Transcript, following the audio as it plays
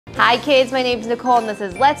Hi kids, my name is Nicole and this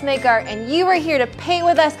is Let's Make Art, and you are here to paint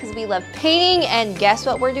with us because we love painting. And guess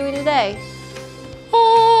what we're doing today?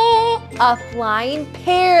 A flying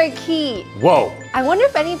parakeet. Whoa. I wonder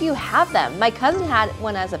if any of you have them. My cousin had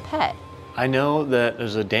one as a pet. I know that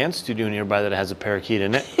there's a dance studio nearby that has a parakeet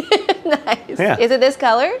in it. Nice. Yeah. Is it this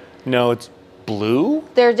color? No, it's blue.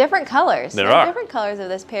 There are different colors. There are different colors of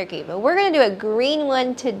this parakeet, but we're gonna do a green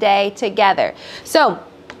one today together. So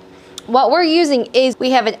what we're using is we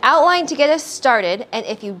have an outline to get us started, and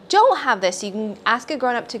if you don't have this, you can ask a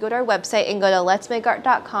grown-up to go to our website and go to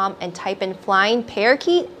letsmakeart.com and type in Flying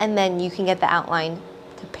Parakeet, and then you can get the outline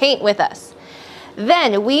to paint with us.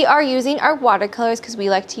 Then we are using our watercolors because we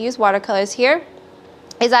like to use watercolors here.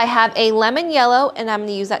 I have a lemon yellow, and I'm going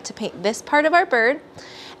to use that to paint this part of our bird.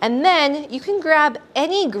 And then you can grab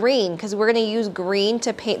any green because we're going to use green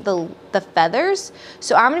to paint the feathers.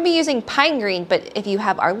 So I'm going to be using pine green, but if you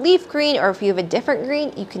have our leaf green or if you have a different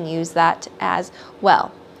green, you can use that as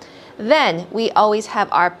well. Then we always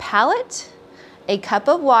have our palette, a cup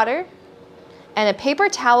of water, and a paper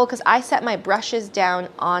towel because I set my brushes down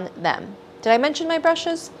on them. Did I mention my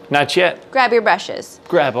brushes? Not yet. Grab your brushes.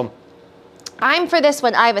 Grab them. For this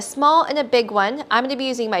one, I have a small and a big one. I'm gonna be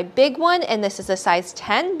using my big one, and this is a size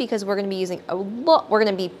 10 because we're gonna be using we're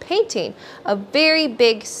gonna be painting a very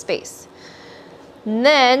big space. And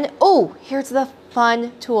then, oh, here's the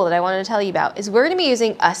fun tool that I wanted to tell you about, is we're gonna be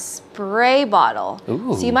using a spray bottle.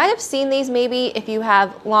 Ooh. So you might have seen these maybe if you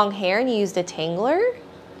have long hair and you used a tangler.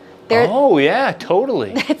 Oh yeah,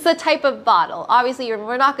 totally. It's a type of bottle. Obviously,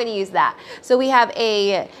 we're not going to use that. So we have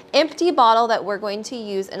a empty bottle that we're going to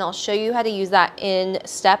use, and I'll show you how to use that in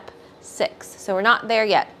step 6. So we're not there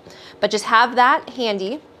yet, but just have that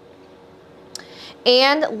handy.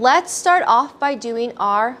 And let's start off by doing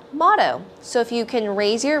our motto. So if you can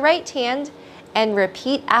raise your right hand and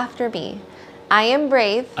repeat after me. I am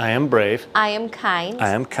brave. I am brave. I am kind.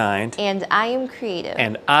 I am kind. And I am creative.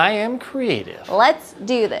 And I am creative. Let's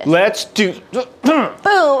do this. Let's do.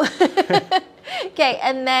 Boom. Okay,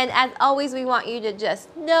 and then as always, we want you to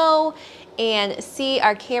just know and see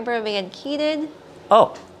our cameraman Keaton.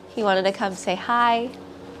 Oh. He wanted to come say hi.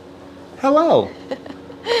 Hello.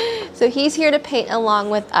 So he's here to paint along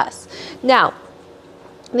with us. Now,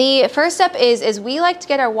 the first step is we like to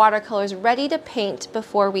get our watercolors ready to paint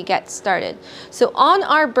before we get started. So on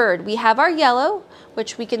our bird, we have our yellow,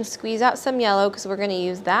 which we can squeeze out some yellow because we're going to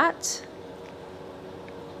use that.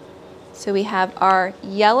 So we have our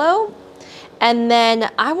yellow, and then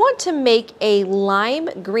I want to make a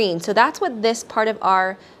lime green. So that's what this part of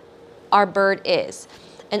our bird is.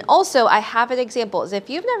 And also I have an example. If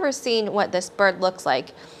you've never seen what this bird looks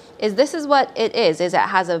like, this is what it is it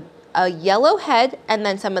has a yellow head, and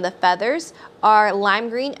then some of the feathers are lime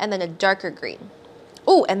green and then a darker green.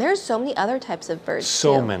 Oh, and there's so many other types of birds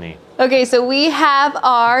So too. many. Okay, so we have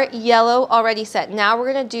our yellow already set. Now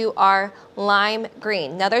we're gonna do our lime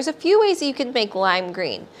green. Now there's a few ways that you can make lime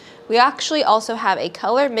green. We actually also have a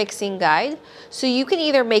color mixing guide. So you can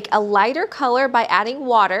either make a lighter color by adding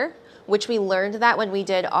water, which we learned that when we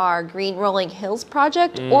did our Green Rolling Hills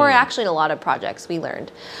project, or actually in a lot of projects we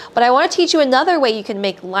learned. But I want to teach you another way you can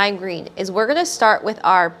make lime green, is we're going to start with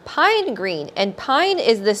our pine green. And pine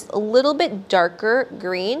is this a little bit darker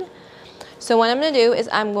green. So what I'm going to do is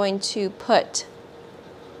I'm going to put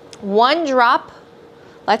 1 drop.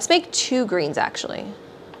 Let's make 2 greens actually.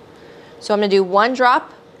 So I'm going to do 1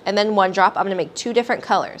 drop and then 1 drop. I'm going to make 2 different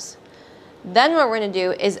colors. Then what we're going to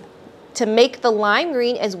do is, to make the lime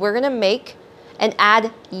green, is we're gonna make and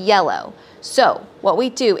add yellow. So what we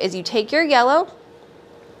do is you take your yellow,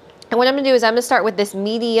 and what I'm gonna do is I'm gonna start with this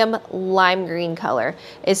medium lime green color.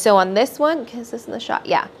 So on this one, is this in the shot?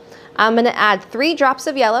 Yeah. I'm gonna add 3 drops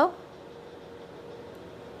of yellow.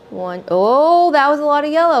 1, oh, that was a lot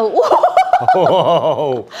of yellow.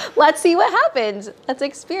 Whoa. Let's see what happens. Let's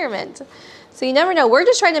experiment. So you never know, we're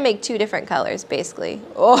just trying to make 2 different colors basically.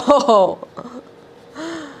 Oh.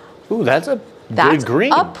 Ooh, that's a good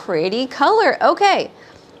green. That's a pretty color. Okay.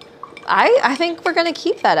 I think we're gonna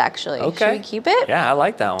keep that actually. Okay. Should we keep it? Yeah, I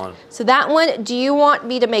like that one. So that one, do you want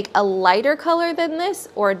me to make a lighter color than this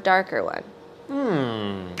or a darker one?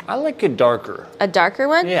 I like it darker. A darker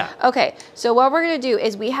one? Yeah. Okay, so what we're gonna do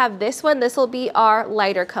is we have this one. This will be our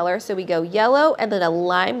lighter color. So we go yellow and then a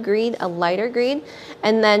lime green, a lighter green.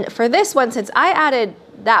 And then for this one, since I added,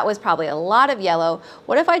 that was probably a lot of yellow,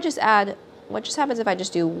 what if I just add, what just happens if I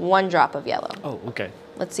just do 1 drop of yellow? Oh, okay.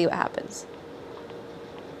 Let's see what happens.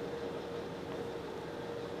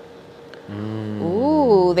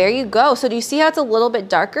 Ooh, there you go. So do you see how it's a little bit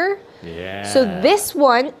darker? Yeah. So this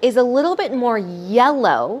one is a little bit more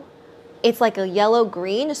yellow it's like a yellow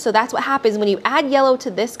green. So that's what happens when you add yellow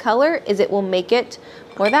to this color, is it will make it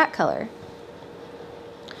more that color.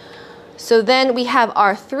 So then we have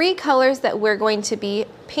our 3 colors that we're going to be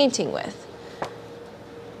painting with.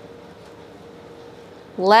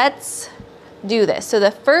 Let's do this. So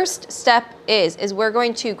the first step is we're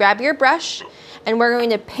going to grab your brush and we're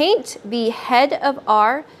going to paint the head of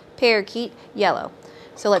our parakeet yellow.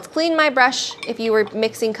 So let's clean my brush if you were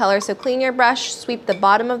mixing colors. So clean your brush, sweep the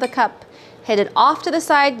bottom of the cup, hit it off to the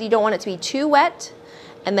side. You don't want it to be too wet,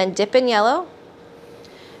 and then dip in yellow.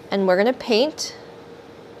 And we're gonna paint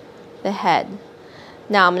the head.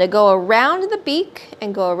 Now I'm gonna go around the beak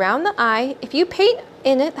and go around the eye. If you paint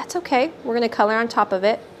in it, that's okay. We're gonna color on top of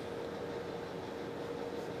it.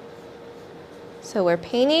 So we're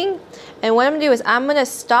painting, and what I'm gonna do is I'm gonna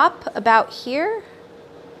stop about here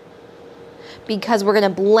because we're gonna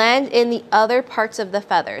blend in the other parts of the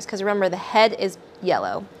feathers, because remember the head is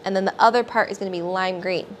yellow and then the other part is gonna be lime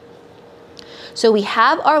green. So we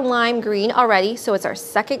have our lime green already, so it's our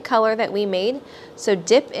second color that we made. So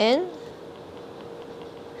dip in,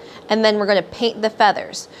 and then we're gonna paint the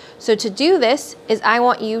feathers. So to do this is I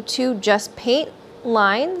want you to just paint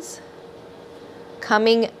lines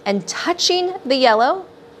coming and touching the yellow,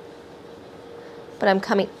 but I'm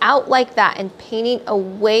coming out like that and painting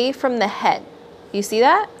away from the head. You see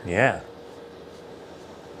that? Yeah.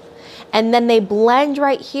 And then they blend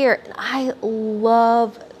right here. And I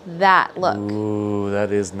love that look. Ooh,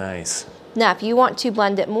 that is nice. Now, if you want to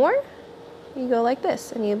blend it more, you go like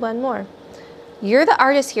this and you blend more. You're the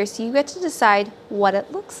artist here, so you get to decide what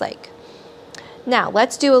it looks like. Now,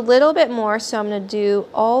 let's do a little bit more. So I'm gonna do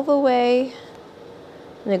all the way,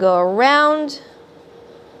 I'm gonna go around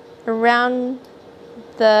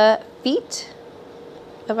the feet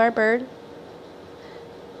of our bird.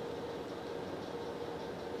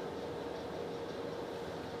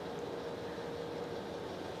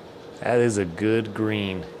 That is a good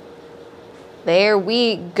green. There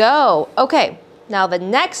we go. Okay, now the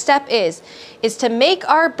next step is to make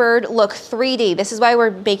our bird look 3D. This is why we're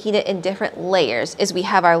making it in different layers, is we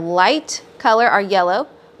have our light color, our yellow,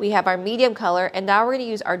 we have our medium color, and now we're gonna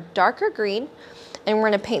use our darker green, and we're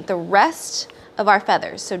gonna paint the rest of our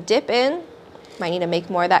feathers. So dip in, might need to make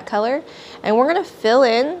more of that color, and we're gonna fill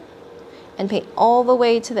in and paint all the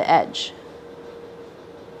way to the edge.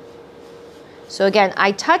 So again,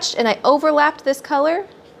 I touched and I overlapped this color,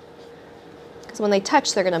 because when they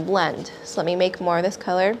touch, they're gonna blend. So let me make more of this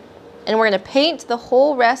color. And we're gonna paint the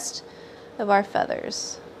whole rest of our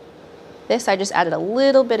feathers. This, I just added a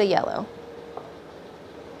little bit of yellow.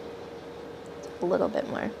 A little bit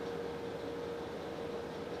more.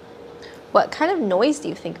 What kind of noise do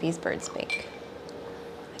you think these birds make?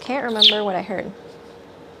 I can't remember what I heard.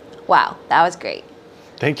 Wow, that was great.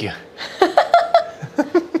 Thank you.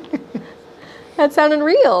 That sounded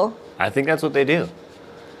real. I think that's what they do.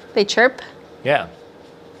 They chirp. Yeah.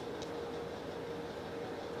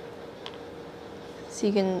 So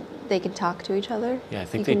they can talk to each other? Yeah, I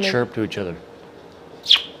think they chirp to each other.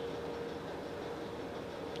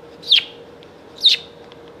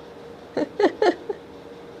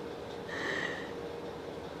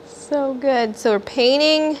 So good. So we're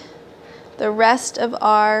painting the rest of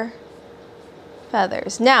our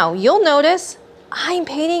feathers. Now, you'll notice I'm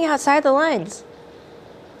painting outside the lines.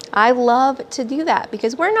 I love to do that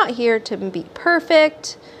because we're not here to be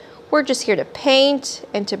perfect. We're just here to paint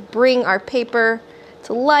and to bring our paper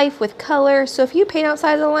to life with color. So if you paint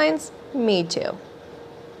outside the lines, me too.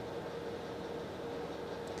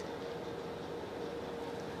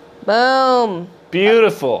 Boom.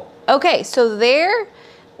 Beautiful. Okay, so there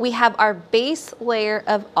we have our base layer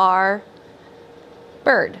of our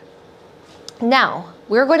bird. Now,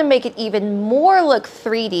 we're going to make it even more look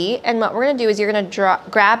 3D, and what we're going to do is you're going to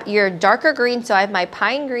grab your darker green, so I have my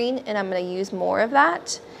pine green, and I'm going to use more of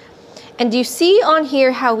that. And do you see on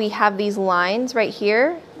here how we have these lines right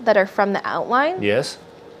here that are from the outline? Yes.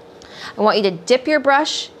 I want you to dip your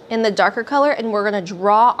brush in the darker color, and we're going to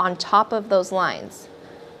draw on top of those lines.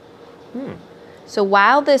 So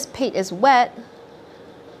while this paint is wet,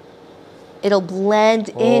 it'll blend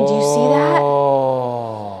in. Do you see that?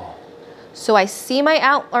 Oh. So I see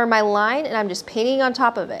my line, and I'm just painting on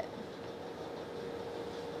top of it.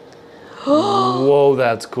 Whoa,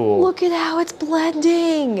 that's cool. Look at how it's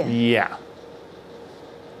blending. Yeah.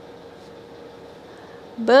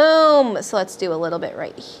 Boom. So let's do a little bit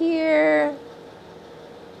right here.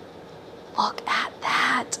 Look at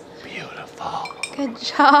that. Beautiful. Good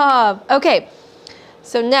job. Okay,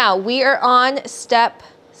 so now we are on step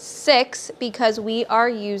 6 because we are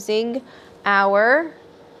using our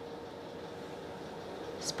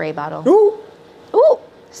spray bottle. Ooh. Ooh,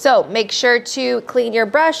 So make sure to clean your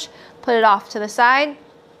brush, put it off to the side,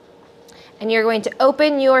 and you're going to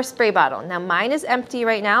open your spray bottle. Now mine is empty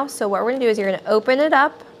right now, so what we're gonna do is you're gonna open it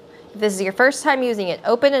up. If this is your first time using it,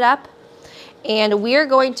 open it up, and we're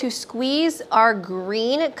going to squeeze our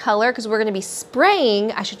green color because we're gonna be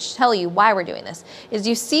spraying. I should tell you why we're doing this. Is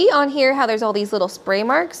you see on here how there's all these little spray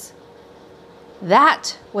marks?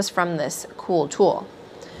 That was from this cool tool.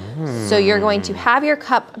 So you're going to have your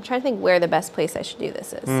cup, I'm trying to think where the best place I should do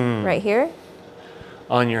this is. Right here?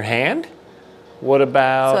 On your hand? What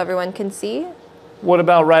about... So everyone can see? What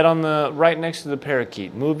about right next to the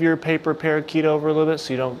parakeet? Move your paper parakeet over a little bit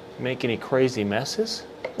so you don't make any crazy messes.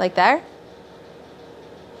 Like there?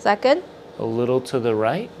 Is that good? A little to the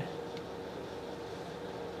right.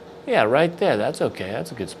 Yeah, right there. That's okay.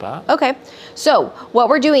 That's a good spot. Okay. So what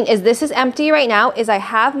we're doing is this is empty right now, is I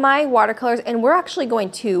have my watercolors, and we're actually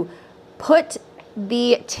going to put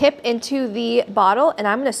the tip into the bottle, and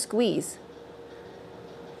I'm going to squeeze.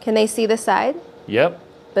 Can they see the side? Yep.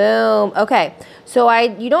 Boom. Okay. So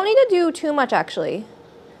you don't need to do too much actually.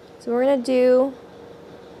 So we're going to do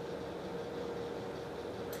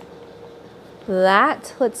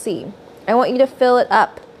that. Let's see. I want you to fill it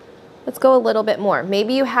up. Let's go a little bit more.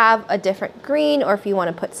 Maybe you have a different green, or if you want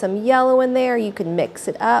to put some yellow in there, you can mix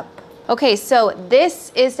it up. Okay, so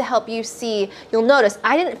this is to help you see. You'll notice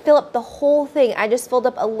I didn't fill up the whole thing. I just filled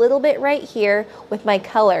up a little bit right here with my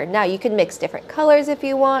color. Now you can mix different colors if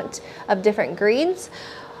you want of different greens.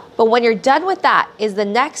 But when you're done with that, is the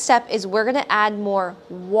next step is we're gonna add more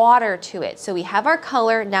water to it. So we have our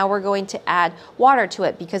color, now we're going to add water to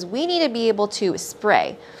it because we need to be able to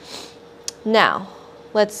spray. Now,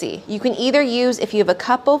 let's see. You can either use, if you have a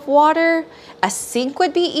cup of water, a sink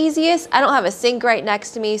would be easiest. I don't have a sink right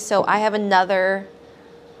next to me, so I have another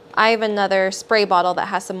spray bottle that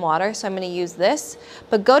has some water, so I'm gonna use this.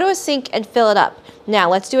 But go to a sink and fill it up. Now,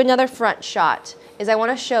 let's do another front shot. I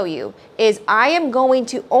wanna show you, I am going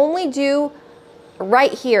to only do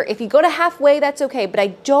right here. If you go to halfway, that's okay, but I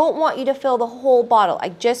don't want you to fill the whole bottle. I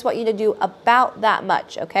just want you to do about that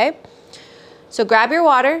much, okay? So grab your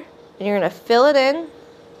water, and you're gonna fill it in.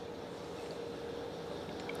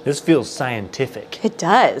 This feels scientific. It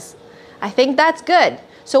does. I think that's good.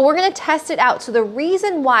 So we're gonna test it out. So the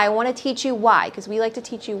reason why, I wanna teach you why, because we like to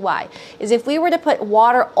teach you why, is if we were to put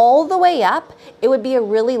water all the way up, it would be a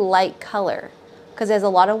really light color because there's a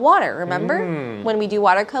lot of water, remember? When we do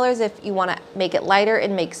watercolors, if you wanna make it lighter,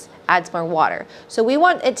 it adds more water. So we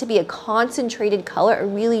want it to be a concentrated color, a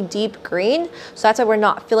really deep green, so that's why we're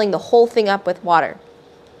not filling the whole thing up with water.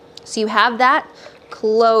 So you have that,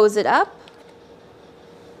 close it up.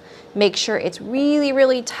 Make sure it's really,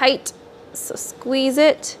 really tight, so squeeze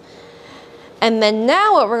it. And then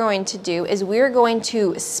now what we're going to do is we're going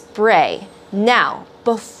to spray. Now,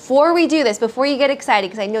 before we do this, before you get excited,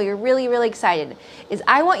 because I know you're really, really excited, is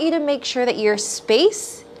I want you to make sure that your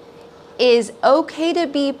space is okay to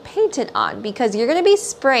be painted on, because you're gonna be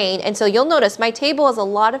spraying, and so you'll notice my table has a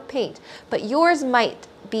lot of paint, but yours might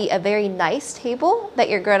be a very nice table that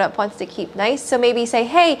your grown-up wants to keep nice. So maybe say,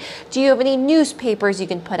 hey, do you have any newspapers you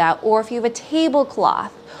can put out? Or if you have a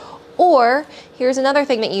tablecloth. Or here's another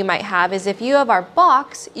thing that you might have is if you have our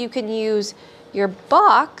box, you can use your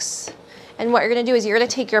box, and what you're gonna do is you're gonna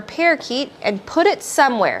take your parakeet and put it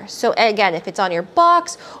somewhere. So again, if it's on your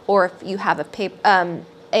box, or if you have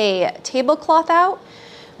a tablecloth out.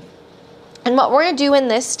 And what we're gonna do in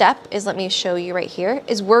this step is, let me show you right here,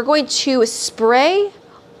 is we're going to spray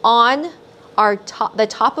on the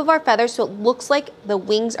top of our feathers so it looks like the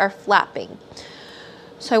wings are flapping.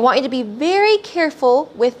 So I want you to be very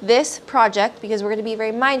careful with this project because we're gonna be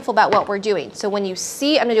very mindful about what we're doing. So when you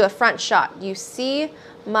see, I'm gonna do a front shot, you see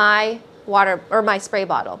my water, or my spray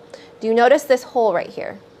bottle. Do you notice this hole right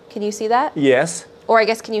here? Can you see that? Yes. Or I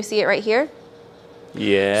guess, can you see it right here?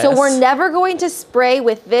 Yes. So we're never going to spray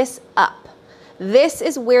with this up. This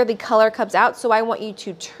is where the color comes out. So I want you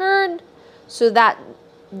to turn so that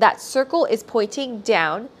that circle is pointing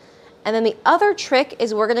down. And then the other trick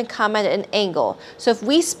is we're gonna come at an angle. So if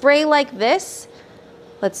we spray like this,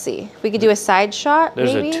 let's see, if we could do a side shot,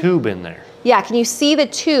 There's maybe? a tube in there. Yeah, can you see the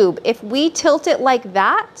tube? If we tilt it like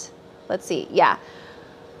that, let's see, yeah.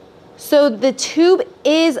 So the tube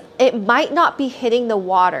it might not be hitting the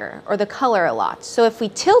water or the color a lot. So if we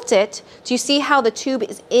tilt it, do you see how the tube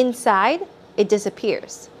is inside? It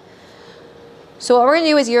disappears. So what we're gonna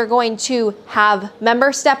do is you're going to have,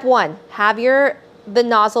 remember step one, have the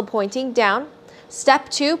nozzle pointing down. Step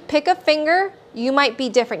two, pick a finger. You might be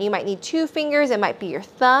different. You might need 2 fingers. It might be your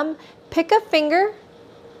thumb. Pick a finger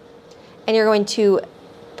and you're going to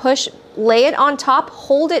lay it on top,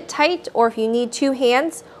 hold it tight, or if you need 2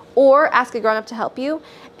 hands, or ask a grown-up to help you.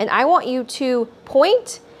 And I want you to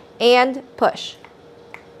point and push.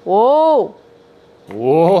 Whoa.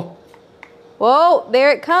 Whoa. Whoa,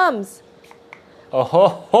 there it comes. Oh, ho,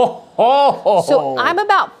 ho, ho. So I'm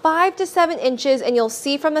about 5 to 7 inches, and you'll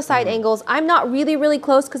see from the side angles, I'm not really, really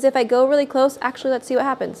close, because if I go really close, actually, let's see what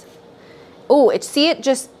happens. Oh,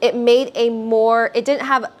 it made a more, it didn't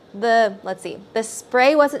have the, let's see, the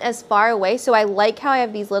spray wasn't as far away, so I like how I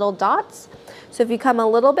have these little dots. So if you come a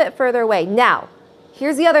little bit further away. Now,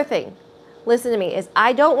 here's the other thing. Listen to me, is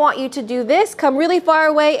I don't want you to do this, come really far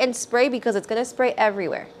away and spray, because it's gonna spray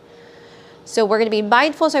everywhere. So we're gonna be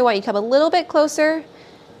mindful, so I want you to come a little bit closer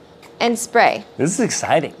and spray. This is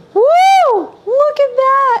exciting. Woo! Look at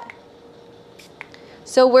that.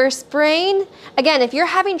 So we're spraying. Again, if you're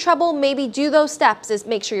having trouble, maybe do those steps. Is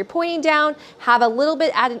make sure you're pointing down, have a little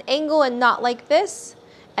bit at an angle and not like this,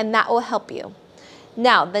 and that will help you.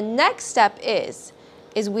 Now, the next step is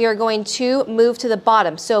we are going to move to the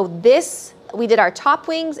bottom. So this, we did our top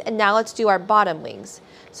wings, and now let's do our bottom wings.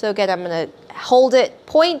 So again, I'm gonna hold it,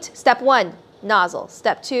 point, step 1, nozzle.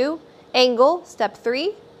 Step 2, angle. Step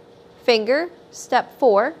 3, finger. Step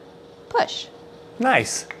 4, push.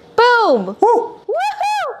 Nice. Boom! Woo!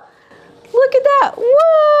 Woohoo! Look at that!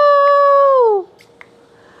 Whoa!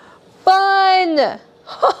 Fun!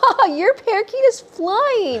 Your parakeet is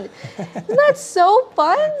flying. Isn't that so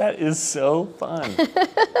fun? That is so fun.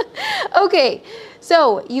 Okay,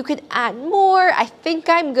 so you could add more. I think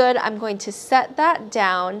I'm good. I'm going to set that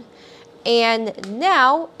down. And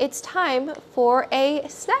now it's time for a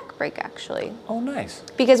snack break, actually. Oh, nice.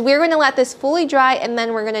 Because we're going to let this fully dry, and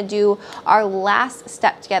then we're going to do our last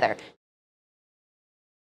step together.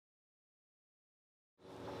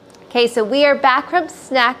 Okay, so we are back from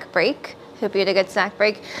snack break. Hope you had a good snack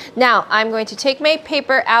break. Now, I'm going to take my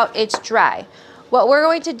paper out. It's dry. What we're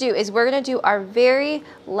going to do is we're going to do our very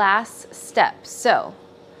last step. So,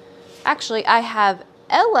 actually, I have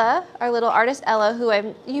Ella, our little artist Ella, who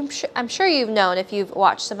I'm sure you've known if you've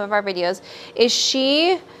watched some of our videos.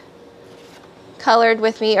 She colored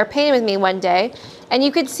with me or painted with me one day, and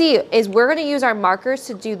you could see is we're going to use our markers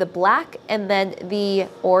to do the black and then the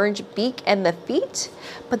orange beak and the feet,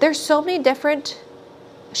 but there's so many different.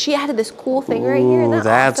 She added this cool thing right here. Isn't that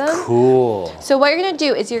that's awesome? cool. So what you're going to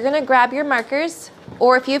do is you're going to grab your markers,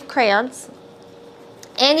 or if you have crayons,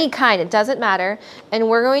 any kind, it doesn't matter. And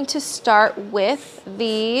we're going to start with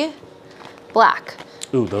the black.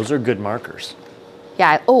 Ooh, those are good markers.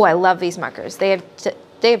 Yeah, oh, I love these markers. They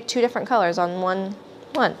have 2 different colors on one.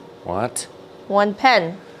 What? One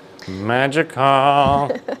pen.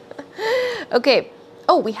 Magical. Okay.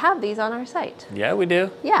 Oh, we have these on our site. Yeah, we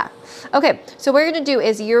do. Yeah. Okay, so what you're going to do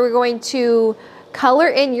is you're going to color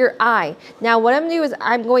in your eye. Now, what I'm going to do is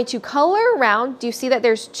I'm going to color around. Do you see that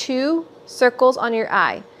there's 2 circles on your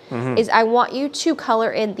eye? Is I want you to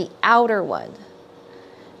color in the outer one.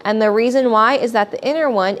 And the reason why is that the inner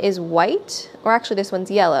one is white, or actually this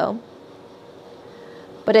one's yellow,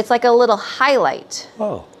 but it's like a little highlight.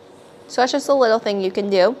 Oh. So that's just a little thing you can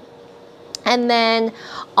do. And then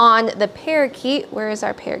on the parakeet, where is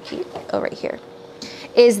our parakeet? Oh, right here.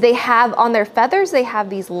 Is they have on their feathers, they have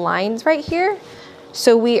these lines right here.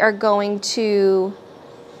 So we are going to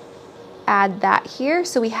add that here.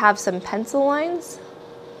 So we have some pencil lines.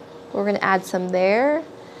 We're going to add some there.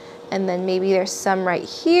 And then maybe there's some right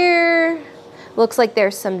here. Looks like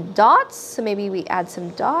there's some dots. So maybe we add some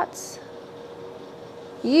dots.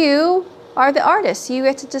 You are the artist. You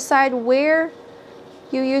get to decide where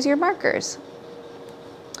you use your markers.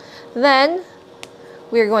 Then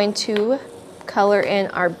we're going to color in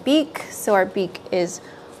our beak. So our beak is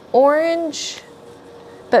orange.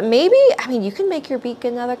 But maybe, I mean, you can make your beak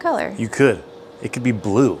another color. You could. It could be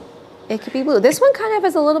blue. It could be blue. This one kind of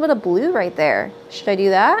has a little bit of blue right there. Should I do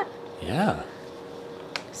that? Yeah.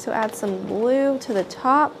 So add some blue to the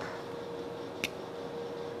top.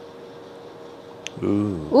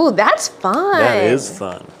 Ooh. Ooh, that's fun. That is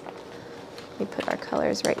fun. We put our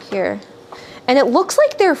colors right here. And it looks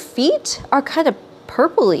like their feet are kind of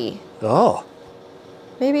purpley. Oh.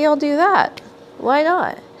 Maybe I'll do that. Why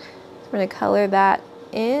not? I'm going to color that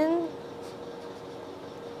in.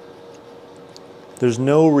 There's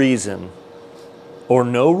no reason or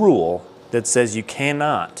no rule that says you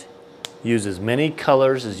cannot use as many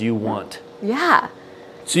colors as you want. Yeah.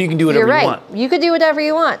 So you can do whatever you want. You could do whatever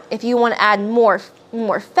you want. If you want to add more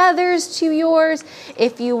feathers to yours,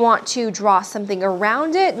 if you want to draw something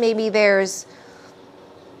around it, maybe there's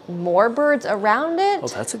more birds around it. Oh,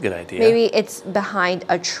 that's a good idea. Maybe it's behind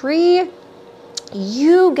a tree.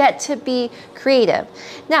 You get to be creative.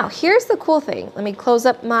 Now, here's the cool thing. Let me close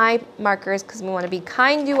up my markers because we want to be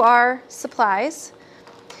kind to our supplies.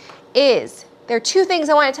 is, there are two things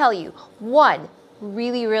I want to tell you. One,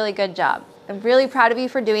 really, really good job. I'm really proud of you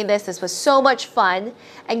for doing this. This was so much fun.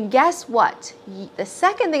 And guess what? The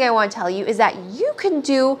second thing I want to tell you is that you can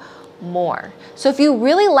do more. So if you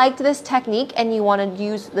really liked this technique and you want to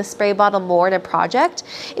use the spray bottle more in a project,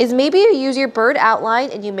 is maybe you use your bird outline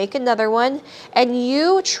and you make another one and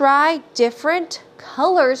you try different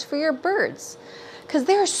colors for your birds, because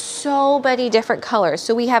there are so many different colors.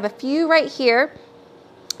 So we have a few right here,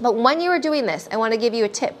 but when you are doing this, I want to give you a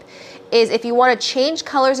tip. Is if you want to change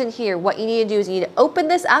colors in here, what you need to do is you need to open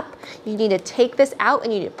this up, you need to take this out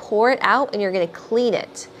and you need to pour it out and you're going to clean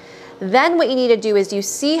it. Then what you need to do is, you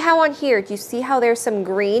see how on here, do you see how there's some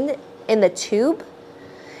green in the tube?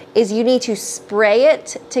 Is you need to spray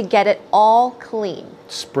it to get it all clean.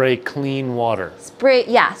 Spray clean water. Spray,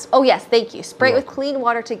 yes. Oh yes, thank you. Spray it with clean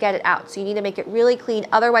water to get it out. So you need to make it really clean.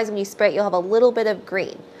 Otherwise, when you spray it, you'll have a little bit of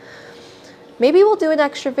green. Maybe we'll do an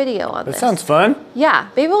extra video on this. That sounds fun. Yeah,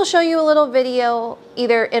 maybe we'll show you a little video.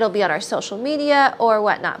 Either it'll be on our social media or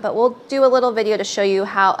whatnot, but we'll do a little video to show you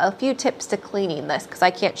how a few tips to cleaning this, because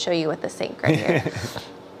I can't show you with the sink right here.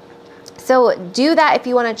 So do that if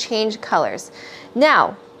you want to change colors.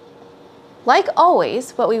 Now, like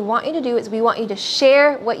always, what we want you to do is we want you to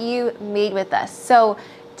share what you made with us. So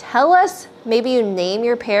tell us, maybe you name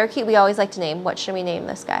your parakeet. We always like to name. What should we name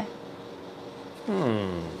this guy?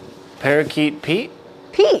 Parakeet Pete?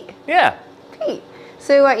 Pete. Yeah. Pete.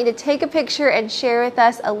 So we want you to take a picture and share with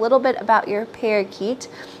us a little bit about your parakeet.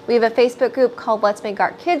 We have a Facebook group called Let's Make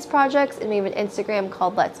Art Kids Projects, and we have an Instagram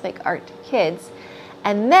called Let's Make Art Kids.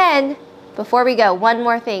 And then, before we go, one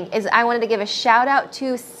more thing is I wanted to give a shout out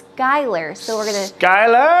to Skylar. So we're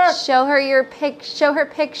gonna show her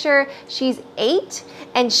picture. She's 8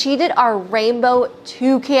 and she did our rainbow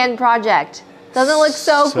toucan project. Doesn't it look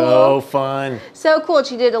so cool? So fun. So cool.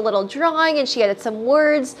 She did a little drawing and she added some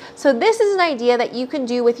words. So this is an idea that you can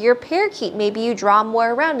do with your parakeet. Maybe you draw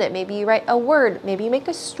more around it. Maybe you write a word. Maybe you make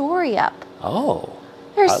a story up. Oh.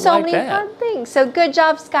 There's so many fun things. So good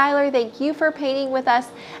job, Skylar. Thank you for painting with us,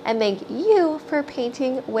 and thank you for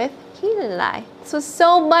painting with Keenan and I. This was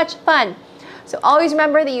so much fun. So always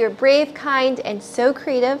remember that you're brave, kind, and so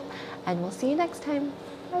creative, and we'll see you next time.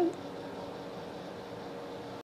 Bye.